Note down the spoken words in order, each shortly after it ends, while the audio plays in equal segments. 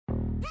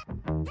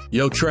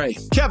Yo, Trey.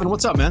 Kevin,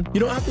 what's up, man?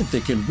 I've been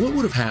thinking, what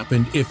would have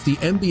happened if the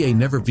NBA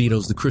never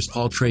vetoes the Chris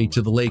Paul trade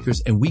to the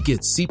Lakers and we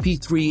get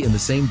CP3 in the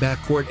same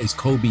backcourt as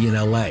Kobe in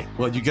LA?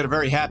 Well, you get a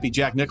very happy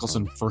Jack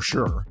Nicholson for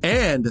sure.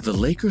 And the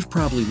Lakers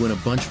probably win a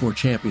bunch more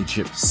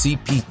championships.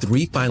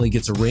 CP3 finally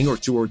gets a ring or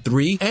two or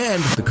three,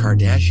 and the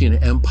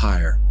Kardashian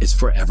empire is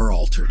forever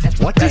altered.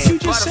 What did you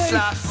just say?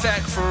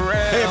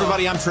 Hey,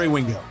 everybody, I'm Trey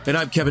Wingo. And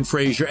I'm Kevin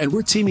Frazier, and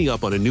we're teaming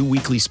up on a new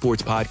weekly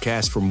sports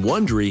podcast from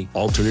Wondery,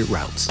 Alternate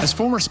Routes. As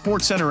former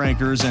Sports Center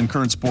anchors and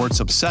current sports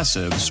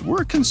obsessives,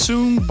 we're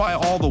consumed by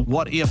all the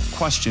what-if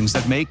questions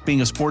that make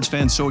being a sports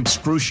fan so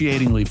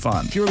excruciatingly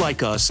fun. If you're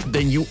like us,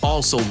 then you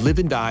also live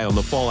and die on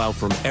the fallout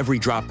from every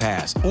drop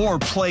pass. Or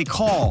play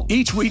call.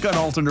 Each week on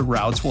Alternate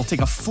Routes, we'll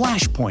take a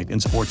flashpoint in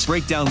sports,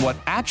 break down what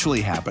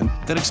actually happened,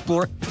 then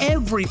explore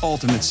every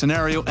alternate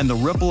scenario and the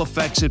ripple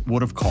effects it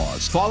would have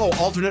caused. Follow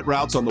Alternate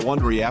Routes on the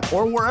Wondery app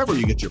or wherever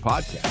you get your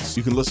podcasts.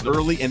 You can listen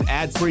early and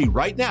ad-free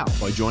right now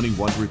by joining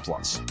Wondery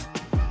Plus.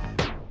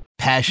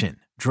 Passion,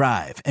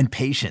 drive, and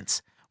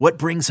patience. What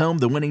brings home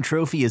the winning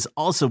trophy is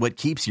also what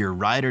keeps your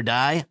ride or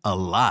die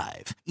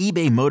alive.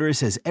 eBay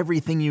Motors has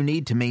everything you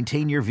need to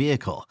maintain your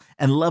vehicle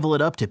and level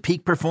it up to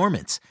peak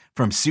performance,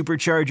 from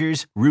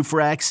superchargers, roof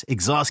racks,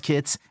 exhaust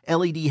kits,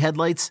 LED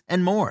headlights,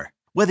 and more.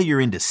 Whether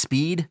you're into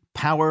speed,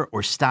 power,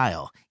 or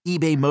style,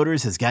 eBay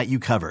Motors has got you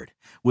covered.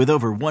 With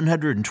over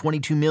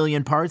 122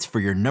 million parts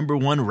for your number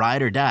one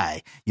ride or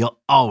die,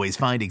 you'll always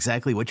find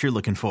exactly what you're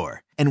looking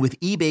for. And with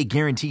eBay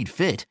Guaranteed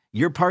Fit,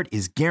 your part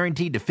is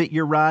guaranteed to fit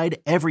your ride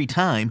every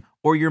time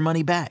or your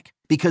money back.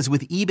 Because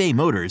with eBay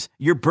Motors,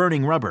 you're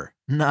burning rubber,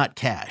 not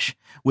cash.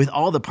 With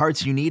all the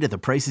parts you need at the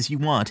prices you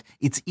want,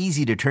 it's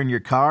easy to turn your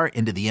car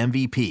into the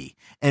MVP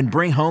and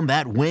bring home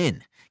that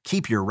win.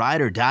 Keep your ride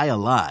or die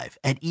alive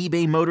at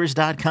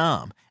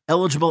ebaymotors.com.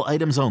 Eligible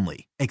items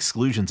only.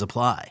 Exclusions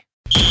apply.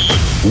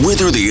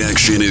 Whether the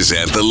action is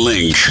at the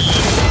Link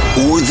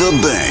or the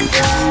bank,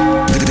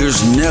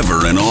 there's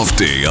never an off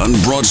day on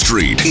Broad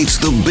Street. It's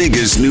the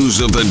biggest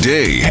news of the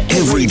day,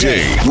 every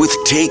day, with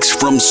takes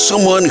from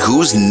someone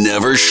who's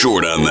never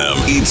short on them.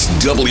 It's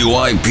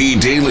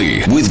WIP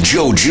Daily with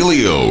Joe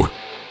Giglio.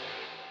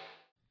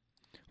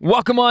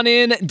 Welcome on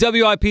in,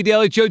 WIP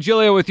Daily. Joe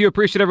Giglio with you.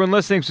 Appreciate everyone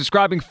listening,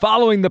 subscribing,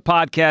 following the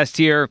podcast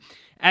here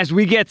as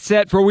we get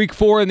set for Week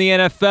 4 in the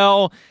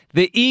NFL.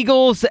 The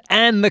Eagles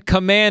and the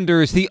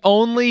Commanders, the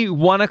only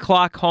 1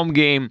 o'clock home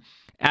game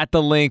at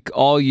the Link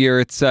all year.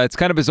 It's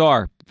kind of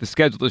bizarre, the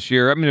schedule this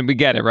year. I mean, we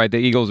get it, right? The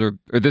Eagles are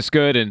this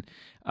good, and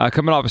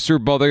coming off a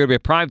Super Bowl, they're going to be a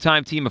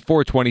primetime team, a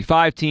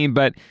 425 team.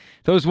 But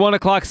those 1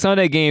 o'clock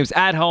Sunday games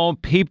at home,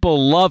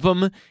 people love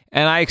them,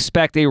 and I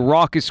expect a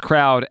raucous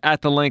crowd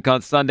at the Link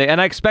on Sunday.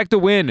 And I expect a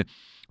win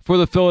for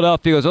the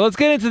Philadelphia Eagles. So let's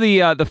get into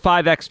the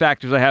 5 X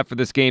factors I have for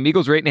this game.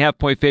 Eagles are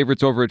 8.5-point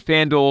favorites over at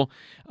FanDuel.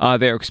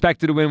 They're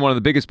expected to win one of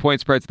the biggest point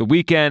spreads of the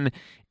weekend.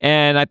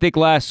 And I think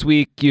last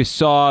week you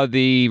saw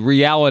the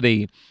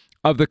reality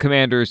of the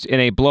Commanders in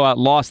a blowout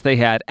loss they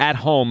had at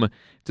home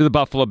to the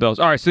Buffalo Bills.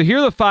 All right, so here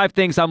are the 5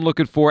 things I'm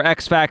looking for,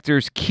 X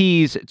factors,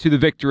 keys to the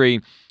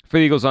victory for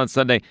the Eagles on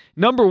Sunday.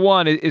 Number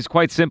 1 is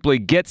quite simply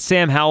get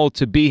Sam Howell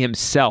to be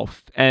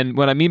himself. And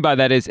what I mean by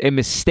that is a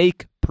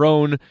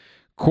mistake-prone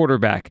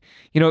quarterback.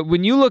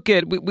 When you look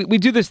at, we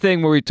do this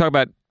thing where we talk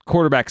about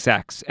quarterback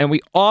sacks, and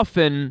we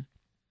often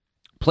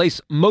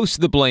place most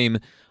of the blame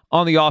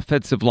on the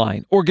offensive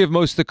line or give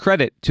most of the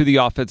credit to the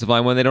offensive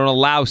line when they don't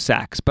allow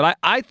sacks. But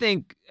I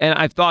think, and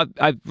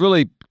I've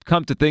really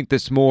come to think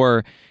this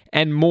more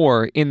and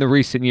more in the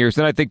recent years,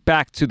 and I think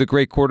back to the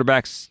great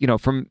quarterbacks,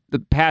 from the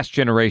past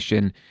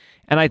generation,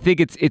 and I think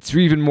it's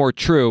even more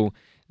true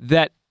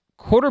that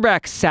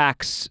quarterback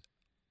sacks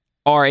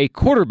are a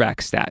quarterback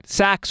stat.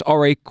 Sacks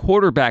are a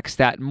quarterback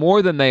stat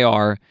more than they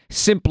are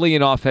simply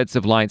an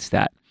offensive line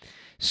stat.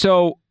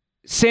 So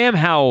Sam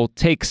Howell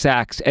takes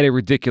sacks at a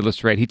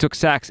ridiculous rate. He took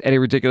sacks at a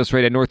ridiculous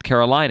rate at North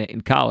Carolina in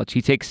college.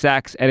 He takes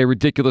sacks at a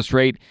ridiculous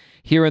rate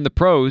here in the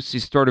pros. He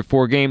started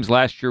 4 games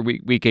last year,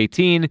 week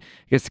 18,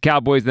 against the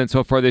Cowboys. And then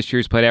so far this year,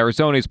 he's played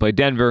Arizona, he's played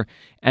Denver,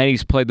 and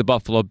he's played the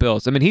Buffalo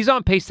Bills. I mean, he's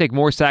on pace to take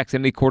more sacks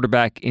than any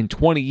quarterback in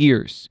 20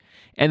 years.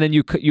 And then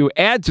you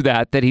add to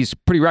that he's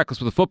pretty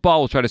reckless with the football.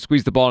 Will try to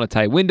squeeze the ball into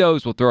tight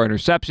windows. Will throw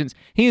interceptions.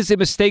 He is a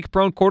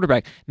mistake-prone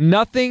quarterback.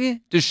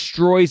 Nothing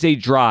destroys a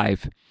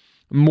drive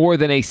more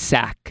than a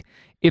sack.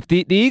 If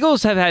the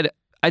Eagles have had,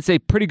 I'd say,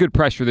 pretty good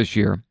pressure this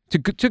year, to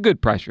good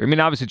pressure. I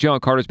mean, obviously,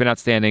 Jalen Carter's been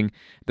outstanding.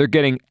 They're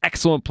getting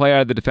excellent play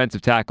out of the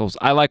defensive tackles.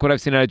 I like what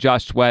I've seen out of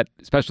Josh Sweat,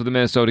 especially the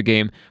Minnesota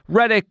game.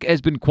 Reddick has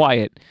been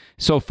quiet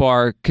so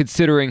far,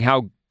 considering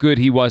how good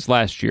he was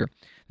last year.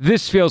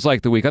 This feels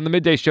like the week. On the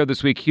midday show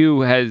this week,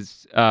 Hugh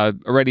has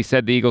already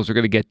said the Eagles are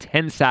going to get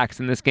 10 sacks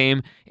in this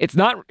game. It's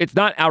not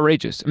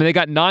outrageous. I mean, they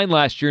got 9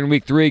 last year in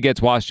week 3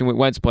 against Washington with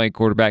Wentz playing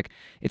quarterback.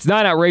 It's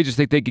not outrageous.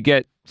 They could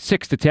get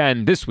 6 to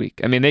 10 this week.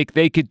 I mean,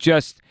 they could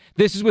just,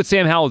 this is what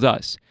Sam Howell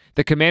does.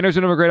 The Commanders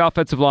don't have a great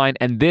offensive line,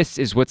 and this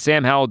is what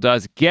Sam Howell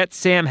does. Get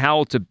Sam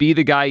Howell to be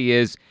the guy he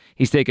is.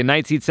 He's taken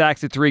 19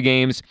 sacks in 3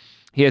 games.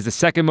 He has the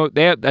second most,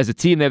 as a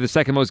team, they have the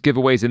second most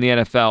giveaways in the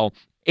NFL.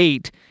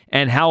 8,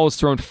 and Howell's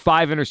thrown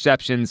 5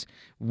 interceptions,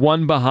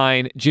 one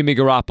behind Jimmy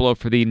Garoppolo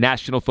for the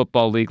National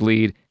Football League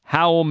lead.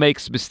 Howell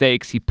makes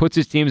mistakes. He puts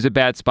his teams in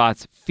bad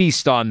spots.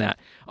 Feast on that.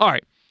 All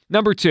right,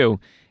 number 2.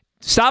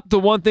 Stop the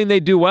one thing they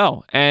do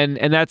well, and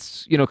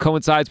that's,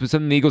 coincides with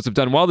something the Eagles have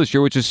done well this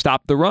year, which is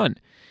stop the run.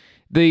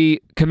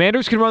 The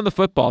Commanders can run the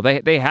football.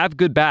 They have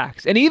good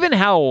backs. And even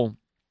Howell,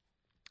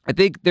 I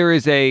think there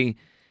is a,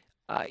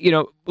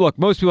 look,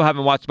 most people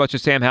haven't watched much of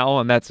Sam Howell,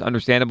 and that's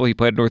understandable. He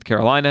played at North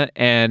Carolina,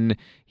 and,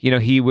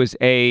 he was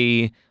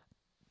a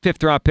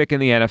 5th-round pick in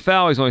the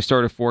NFL. He's only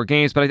started 4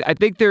 games. But I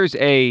think there's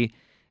a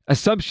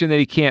assumption that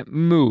he can't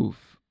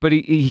move, but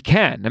he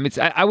can. I mean,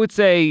 I would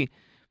say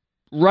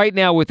right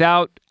now,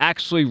 without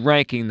actually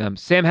ranking them,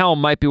 Sam Howell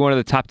might be one of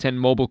the top 10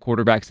 mobile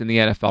quarterbacks in the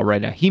NFL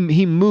right now. He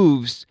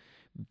moves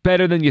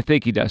better than you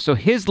think he does. So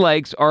his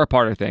legs are a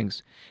part of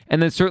things.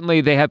 And then certainly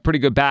they have pretty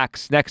good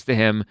backs next to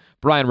him.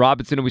 Brian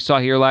Robinson, who we saw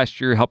here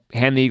last year, helped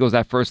hand the Eagles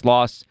that first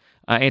loss.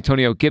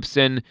 Antonio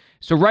Gibson.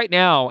 So right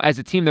now, as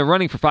a team, they're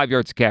running for 5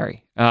 yards to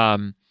carry.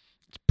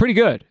 It's pretty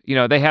good.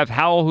 They have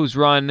Howell, who's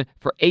run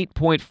for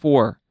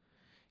 8.4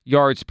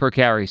 yards per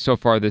carry so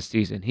far this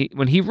season.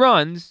 When he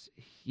runs,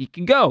 he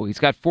can go. He's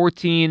got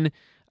 14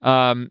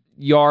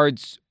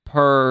 yards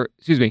per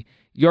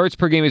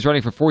game. He's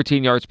running for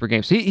 14 yards per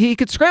game. So he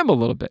could scramble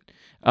a little bit.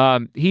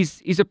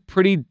 He's a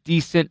pretty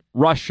decent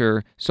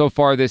rusher so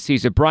far this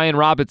season. Brian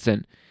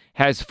Robinson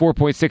has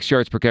 4.6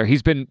 yards per carry.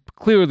 He's been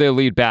clearly their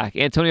lead back.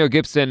 Antonio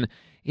Gibson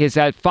has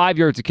had 5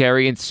 yards to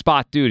carry in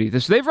spot duty.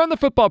 So they've run the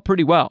football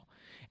pretty well.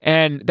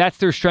 And that's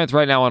their strength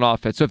right now on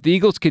offense. So if the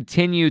Eagles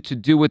continue to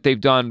do what they've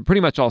done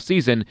pretty much all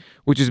season,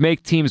 which is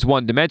make teams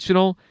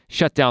one-dimensional,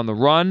 shut down the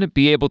run,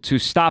 be able to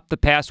stop the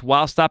pass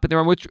while stopping the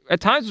run, which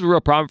at times was a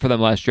real problem for them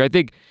last year. I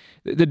think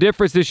the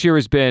difference this year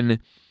has been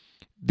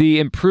the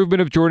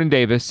improvement of Jordan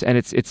Davis, and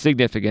it's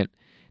significant.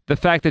 The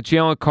fact that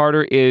Jalen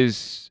Carter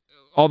is,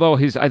 although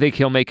I think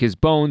he'll make his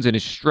bones and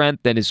his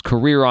strength and his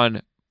career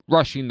on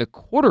rushing the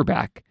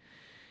quarterback,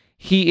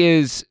 he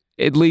is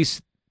at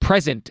least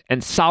present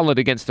and solid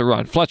against the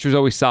run. Fletcher's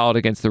always solid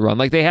against the run.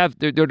 Like they have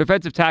their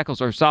defensive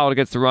tackles are solid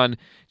against the run.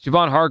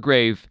 Javon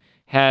Hargrave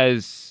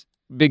has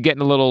been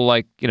getting a little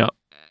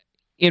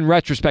in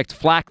retrospect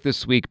flack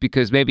this week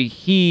because maybe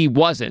he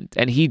wasn't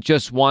and he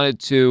just wanted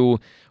to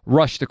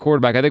rush the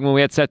quarterback. I think when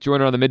we had Seth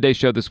Joyner on the midday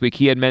show this week,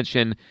 he had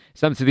mentioned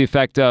something to the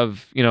effect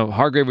of,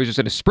 Hargrave was just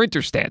in a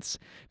sprinter stance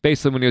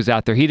basically when he was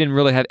out there. He didn't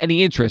really have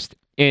any interest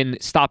in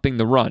stopping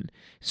the run.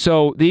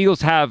 So the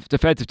Eagles have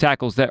defensive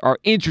tackles that are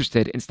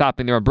interested in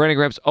stopping the run. Brandon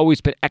Graham's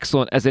always been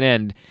excellent as an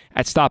end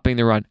at stopping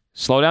the run.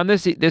 Slow down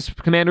this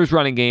Commanders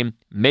running game,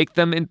 make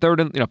them in put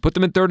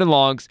them in 3rd and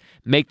longs,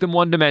 make them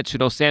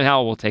one-dimensional. Sam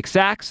Howell will take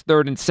sacks.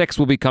 3rd and 6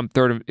 will become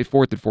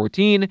 4th and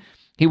 14.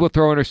 He will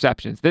throw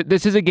interceptions.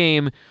 This is a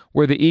game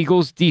where the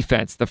Eagles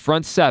defense, the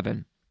front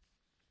 7,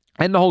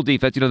 and the whole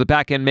defense, the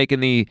back end making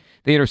the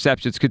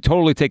interceptions, could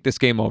totally take this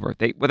game over.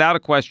 They, without a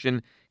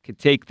question, could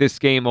take this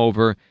game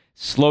over.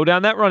 Slow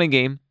down that running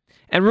game,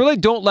 and really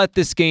don't let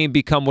this game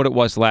become what it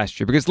was last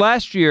year. Because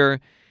last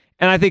year,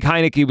 and I think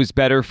Heinicke was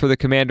better for the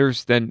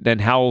Commanders than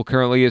Howell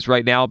currently is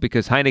right now,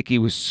 because Heinicke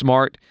was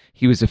smart,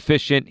 he was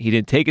efficient, he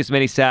didn't take as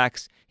many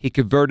sacks, he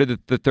converted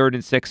the 3rd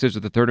and 6s or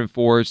the 3rd and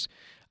 4s.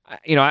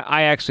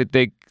 I actually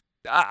think,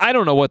 I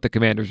don't know what the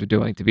Commanders are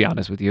doing, to be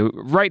honest with you.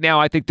 Right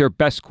now, I think their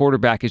best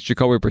quarterback is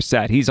Jacoby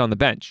Brissett. He's on the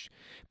bench,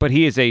 but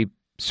he is he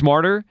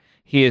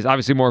is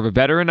obviously more of a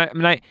veteran.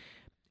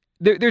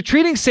 They're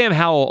treating Sam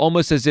Howell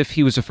almost as if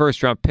he was a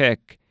first-round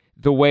pick,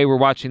 the way we're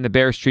watching the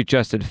Bears treat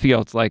Justin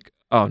Fields. Like,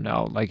 oh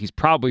no, he's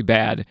probably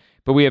bad,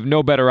 but we have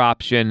no better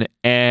option,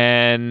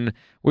 and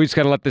we just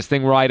got to let this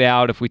thing ride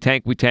out. If we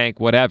tank, we tank,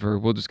 whatever.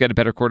 We'll just get a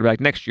better quarterback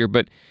next year.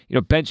 But,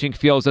 benching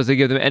Fields doesn't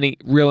give them any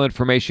real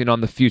information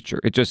on the future.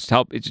 It just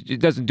helps.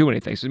 It doesn't do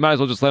anything. So you might as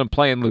well just let them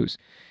play and lose.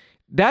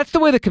 That's the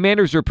way the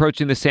Commanders are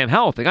approaching the Sam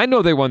Howell thing. I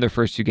know they won their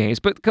first 2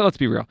 games, but let's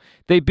be real.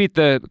 They beat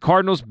the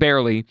Cardinals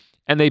barely,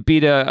 and they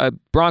beat a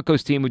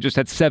Broncos team who just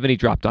had 70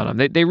 dropped on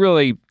them. They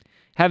really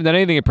haven't done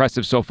anything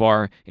impressive so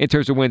far in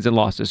terms of wins and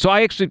losses. So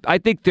I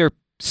think they're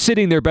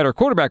sitting their better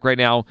quarterback right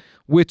now,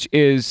 which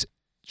is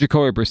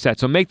Jacoby Brissett.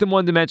 So make them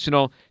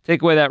one-dimensional,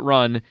 take away that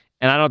run,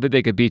 and I don't think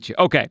they could beat you.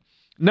 Okay,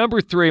 number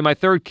 3, my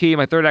third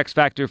X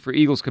factor for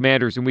Eagles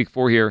Commanders in Week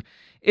 4 here,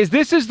 is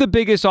this is the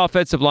biggest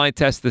offensive line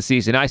test of the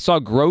season. I saw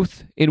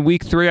growth in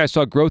Week 3. I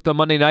saw growth on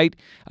Monday night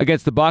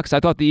against the Bucs.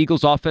 I thought the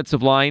Eagles'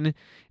 offensive line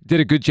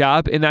did a good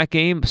job in that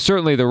game.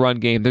 Certainly the run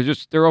game.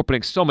 They're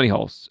opening so many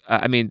holes.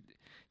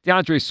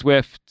 DeAndre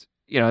Swift,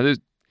 there's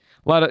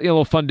a lot of a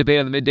little fun debate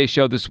on the midday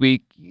show this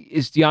week.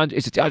 Is it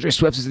DeAndre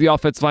Swift? Is it the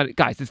offensive line?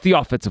 Guys, it's the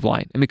offensive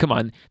line. I mean, come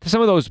on. Some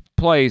of those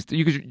plays,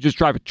 you could just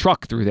drive a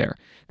truck through there.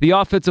 The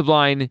offensive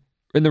line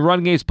in the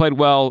run game's played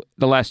well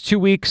the last 2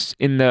 weeks.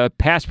 In the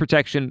pass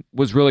protection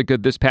was really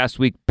good this past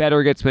week. Better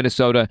against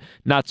Minnesota,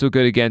 not so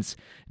good against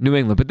New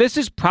England. But this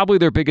is probably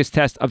their biggest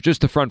test of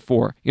just the front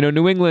 4.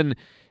 New England,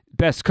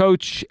 best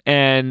coach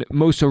and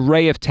most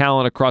array of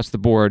talent across the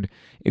board,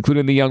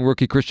 including the young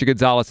rookie Christian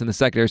Gonzalez in the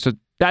secondary. So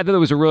that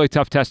was a really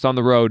tough test on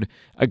the road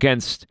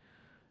against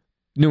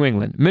New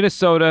England.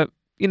 Minnesota,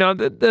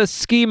 the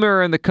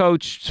schemer and the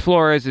coach,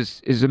 Flores,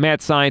 is a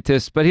mad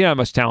scientist, but he don't have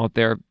much talent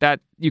there. That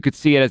you could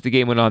see it as the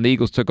game went on. The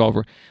Eagles took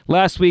over.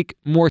 Last week,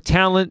 more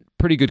talent,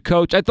 pretty good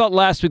coach. I thought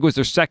last week was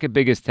their second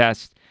biggest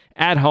test.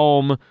 At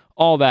home,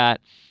 all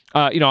that.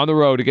 On the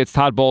road against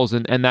Todd Bowles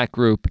and that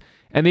group.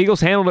 And the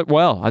Eagles handled it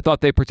well. I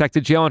thought they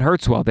protected Jalen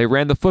Hurts well. They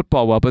ran the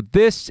football well. But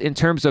this, in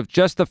terms of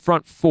just the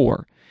front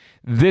four,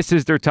 this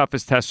is their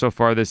toughest test so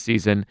far this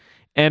season.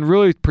 And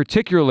really,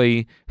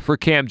 particularly for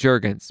Cam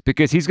Jurgens,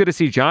 because he's going to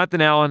see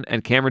Jonathan Allen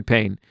and Cameron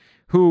Payne,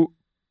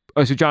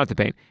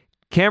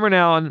 Cameron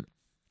Allen,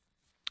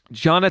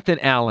 Jonathan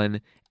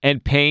Allen,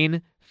 and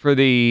Payne for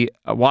the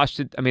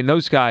Washington. I mean,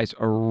 those guys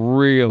are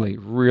really,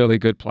 really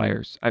good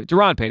players.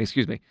 Deron Payne,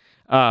 excuse me.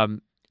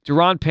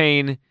 Deron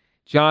Payne,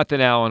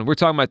 Jonathan Allen. We're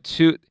talking about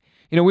two.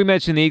 We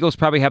mentioned the Eagles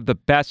probably have the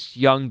best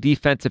young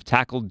defensive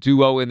tackle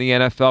duo in the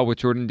NFL with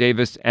Jordan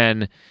Davis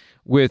and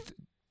with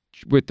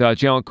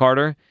Jalen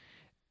Carter.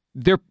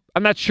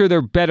 I'm not sure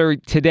they're better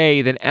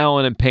today than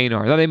Allen and Payne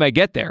are. Now, they might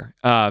get there,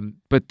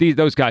 but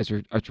those guys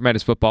are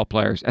tremendous football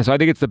players. And so I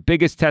think it's the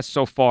biggest test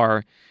so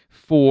far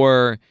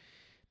for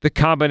the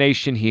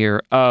combination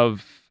here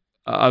of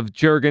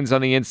Jurgens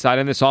on the inside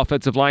and this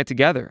offensive line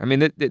together. I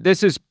mean,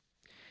 this is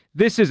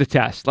a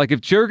test. Like, if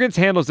Jurgens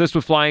handles this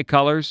with flying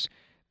colors,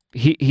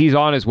 he's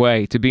on his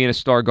way to being a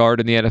star guard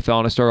in the NFL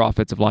and a star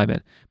offensive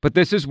lineman. But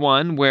this is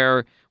one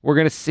where we're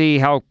going to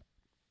see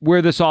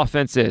where this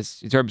offense is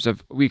in terms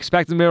of, we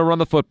expect them to run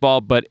the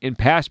football, but in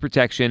pass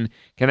protection,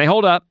 can they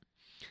hold up?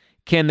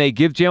 Can they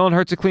give Jalen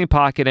Hurts a clean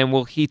pocket, and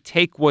will he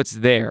take what's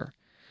there?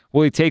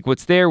 Will he take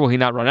what's there? Will he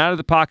not run out of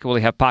the pocket? Will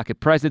he have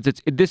pocket presence?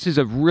 This is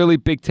a really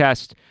big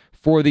test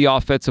for the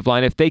offensive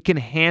line. If they can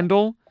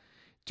handle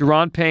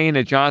Deron Payne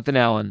and Jonathan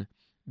Allen,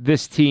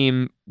 this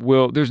team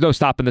there's no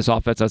stopping this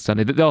offense on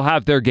Sunday. They'll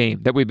have their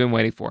game that we've been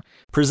waiting for.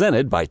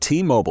 Presented by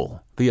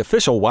T-Mobile, the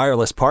official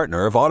wireless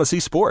partner of Odyssey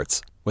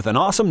Sports. With an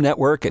awesome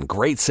network and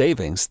great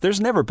savings,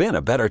 there's never been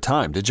a better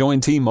time to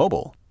join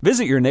T-Mobile.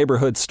 Visit your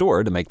neighborhood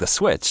store to make the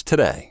switch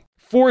today.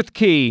 Fourth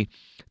key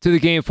to the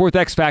game, fourth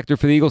X factor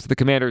for the Eagles and the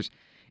Commanders,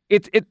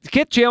 it's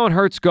get Jalen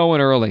Hurts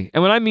going early.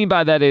 And what I mean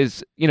by that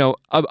is,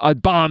 a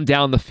bomb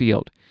down the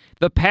field.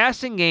 The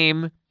passing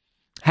game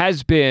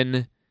has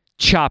been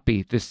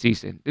choppy this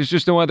season. There's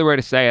just no other way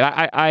to say it.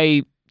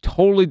 I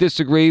totally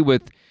disagree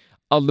with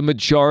the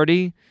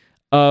majority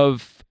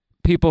of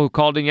people who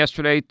called in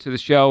yesterday to the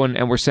show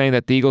and were saying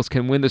that the Eagles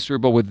can win the Super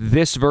Bowl with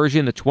this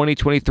version, the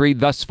 2023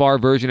 thus far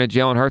version of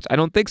Jalen Hurts. I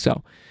don't think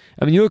so.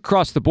 I mean, you look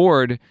across the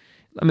board.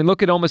 I mean,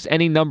 look at almost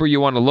any number you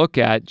want to look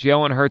at.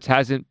 Jalen Hurts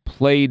hasn't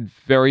played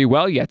very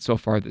well yet so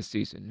far this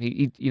season.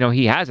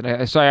 He hasn't.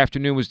 I saw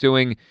Afternoon was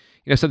doing,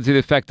 something to the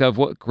effect of,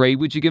 what grade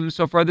would you give him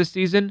so far this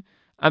season?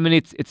 I mean,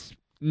 it's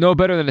no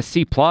better than a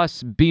C+,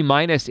 B-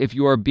 if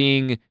you are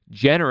being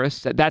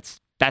generous. That's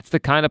the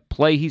kind of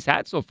play he's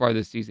had so far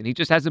this season. He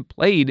just hasn't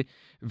played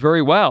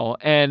very well,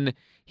 and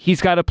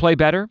he's got to play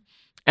better.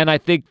 And I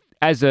think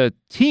as a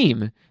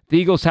team, the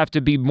Eagles have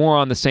to be more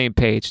on the same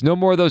page. No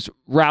more of those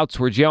routes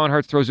where Jalen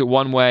Hurts throws it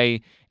one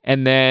way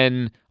and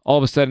then all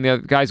of a sudden the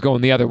other guy's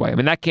going the other way. I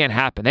mean, that can't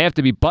happen. They have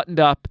to be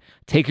buttoned up,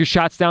 take your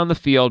shots down the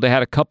field. They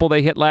had a couple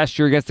they hit last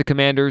year against the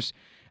Commanders,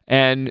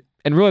 and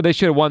really they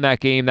should have won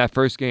that game, that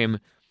first game.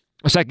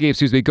 Second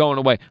game, going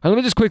away. Let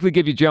me just quickly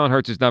give you Jalen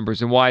Hurts'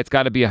 numbers and why it's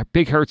got to be a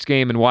big Hurts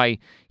game and why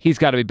he's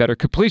got to be better.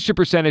 Completion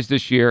percentage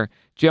this year,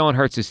 Jalen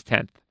Hurts is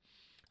 10th.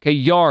 Okay,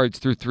 yards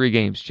through 3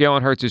 games,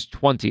 Jalen Hurts is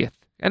 20th.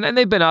 And then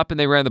they've been up and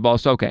they ran the ball,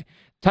 so okay.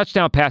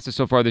 Touchdown passes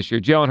so far this year,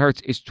 Jalen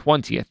Hurts is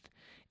 20th.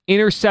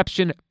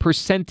 Interception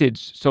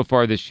percentage so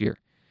far this year,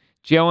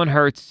 Jalen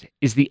Hurts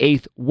is the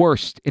 8th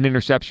worst in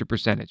interception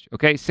percentage.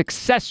 Okay,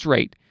 success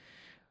rate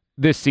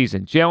this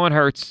season, Jalen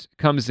Hurts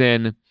comes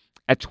in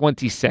at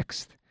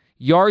 26th.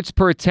 Yards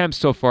per attempt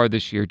so far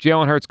this year,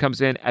 Jalen Hurts comes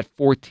in at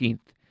 14th.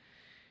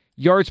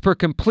 Yards per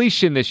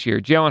completion this year,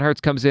 Jalen Hurts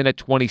comes in at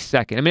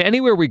 22nd. I mean,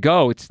 anywhere we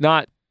go, it's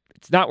not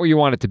where you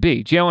want it to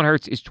be. Jalen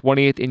Hurts is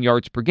 20th in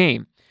yards per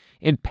game.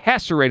 In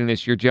passer rating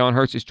this year, Jalen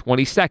Hurts is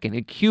 22nd.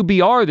 In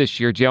QBR this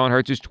year, Jalen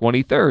Hurts is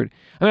 23rd.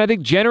 I mean, I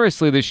think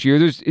generously this year,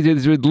 there's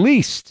at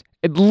least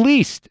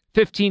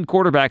 15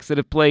 quarterbacks that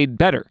have played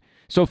better.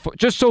 So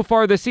just so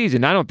far this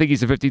season, I don't think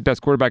he's the 15th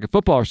best quarterback in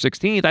football or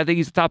 16th. I think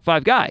he's a top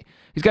 5 guy.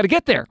 He's got to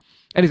get there,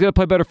 and he's got to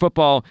play better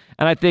football.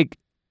 And I think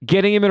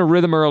getting him in a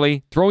rhythm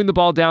early, throwing the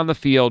ball down the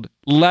field,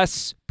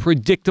 less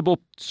predictable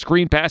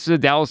screen passes to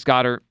Dallas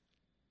Goedert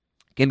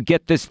can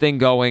get this thing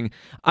going.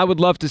 I would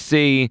love to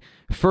see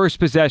first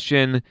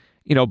possession,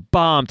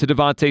 bomb to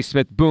Devontae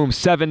Smith, boom,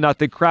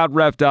 7-0, crowd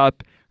revved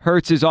up.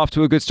 Hurts is off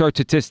to a good start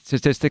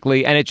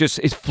statistically, and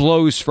it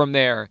flows from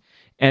there,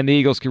 and the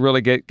Eagles can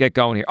really get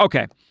going here.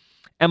 Okay.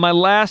 And my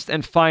last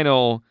and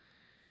final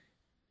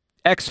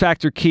X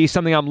factor key,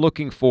 something I'm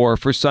looking for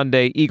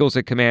Sunday, Eagles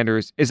and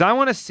Commanders, is I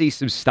want to see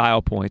some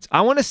style points.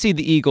 I want to see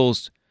the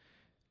Eagles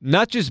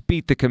not just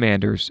beat the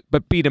Commanders,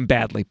 but beat them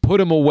badly, put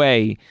them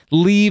away,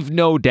 leave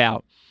no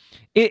doubt.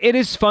 it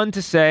is fun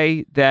to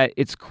say that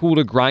it's cool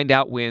to grind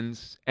out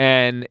wins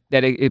and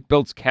that it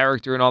builds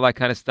character and all that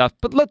kind of stuff.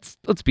 But let's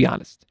be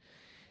honest.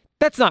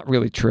 That's not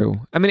really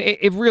true. I mean,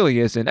 it really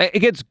isn't.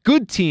 Against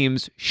good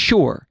teams,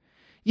 sure.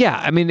 Yeah,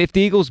 I mean, if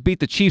the Eagles beat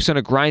the Chiefs on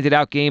a grinded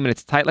out game and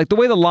it's tight, like the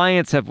way the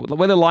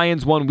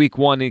Lions won Week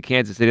 1 in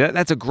Kansas City,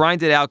 that's a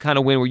grinded out kind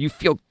of win where you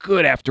feel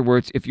good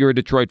afterwards if you're a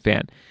Detroit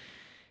fan.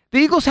 The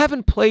Eagles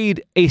haven't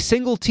played a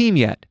single team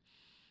yet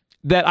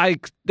that I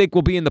think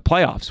will be in the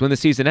playoffs when the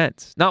season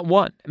ends. Not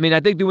one. I mean,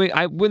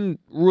 I wouldn't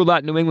rule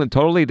out New England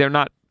totally. They're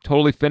not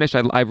totally finished.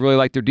 I really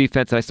like their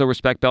defense, and I still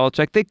respect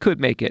Belichick. They could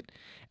make it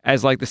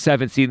as like the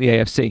 7th seed in the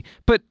AFC.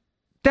 But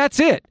that's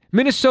it.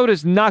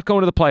 Minnesota's not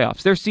going to the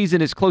playoffs. Their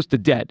season is close to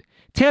dead.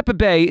 Tampa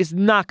Bay is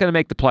not going to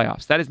make the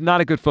playoffs. That is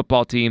not a good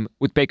football team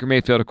with Baker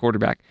Mayfield at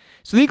quarterback.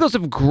 So the Eagles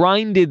have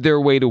grinded their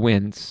way to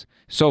wins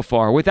so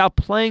far without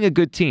playing a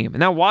good team. And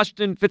now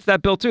Washington fits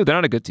that bill too. They're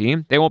not a good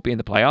team. They won't be in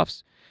the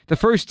playoffs. The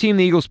first team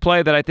the Eagles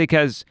play that I think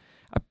has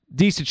a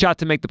decent shot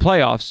to make the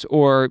playoffs,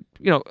 or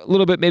a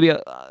little bit maybe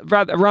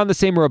around the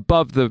same or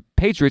above the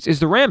Patriots, is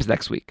the Rams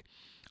next week.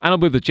 I don't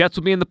believe the Jets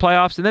will be in the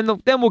playoffs, and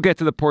then we'll get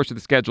to the portion of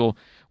the schedule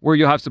where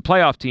you'll have some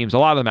playoff teams, a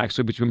lot of them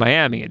actually, between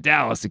Miami and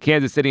Dallas and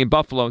Kansas City and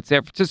Buffalo and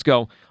San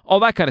Francisco, all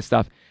that kind of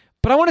stuff.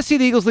 But I want to see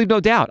the Eagles leave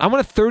no doubt. I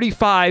want a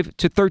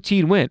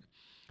 35-13 win,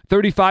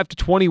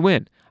 35-20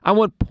 win. I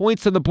want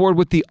points on the board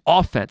with the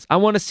offense. I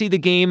want to see the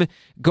game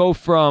go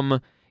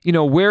from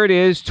where it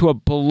is to a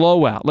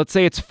blowout. Let's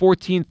say it's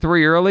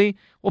 14-3 early.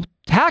 Well,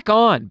 tack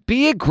on.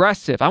 Be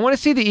aggressive. I want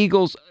to see the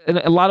Eagles, in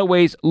a lot of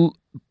ways,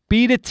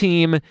 beat a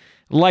team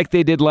like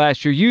they did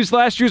last year. Use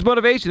last year's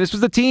motivation. This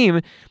was the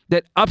team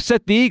that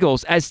upset the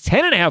Eagles as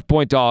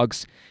 10.5-point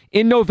dogs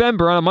in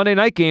November on a Monday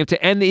night game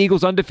to end the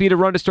Eagles' undefeated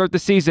run to start the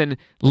season.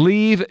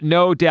 Leave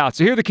no doubt.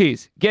 So here are the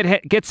keys.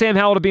 Get Sam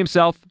Howell to be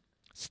himself.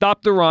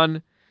 Stop the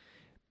run.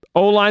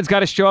 O-line's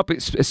got to show up,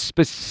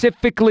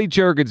 specifically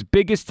Juergens'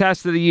 biggest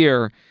test of the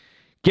year.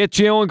 Get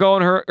Jalen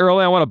going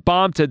early. I want a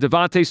bomb to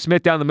Devontae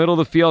Smith down the middle of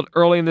the field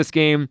early in this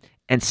game,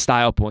 and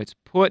style points.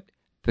 Put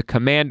the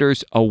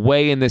Commanders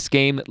away in this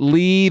game.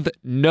 Leave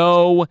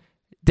no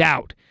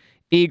doubt.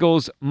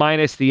 Eagles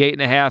minus the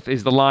 8.5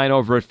 is the line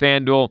over at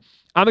FanDuel.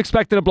 I'm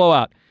expecting a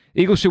blowout.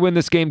 Eagles should win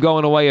this game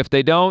going away. If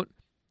they don't,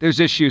 there's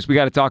issues we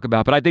got to talk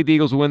about. But I think the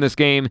Eagles will win this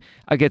game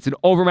against an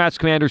overmatched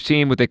Commanders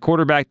team with a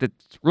quarterback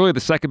that's really the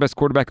second best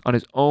quarterback on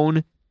his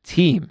own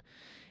team.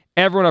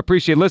 Everyone, I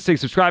appreciate listening,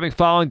 subscribing,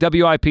 following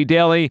WIP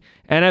Daily,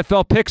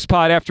 NFL Picks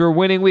Pod after a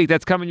winning week.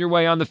 That's coming your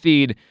way on the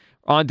feed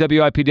on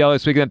WIP Daily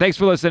this weekend. Thanks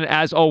for listening.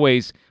 As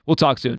always, we'll talk soon.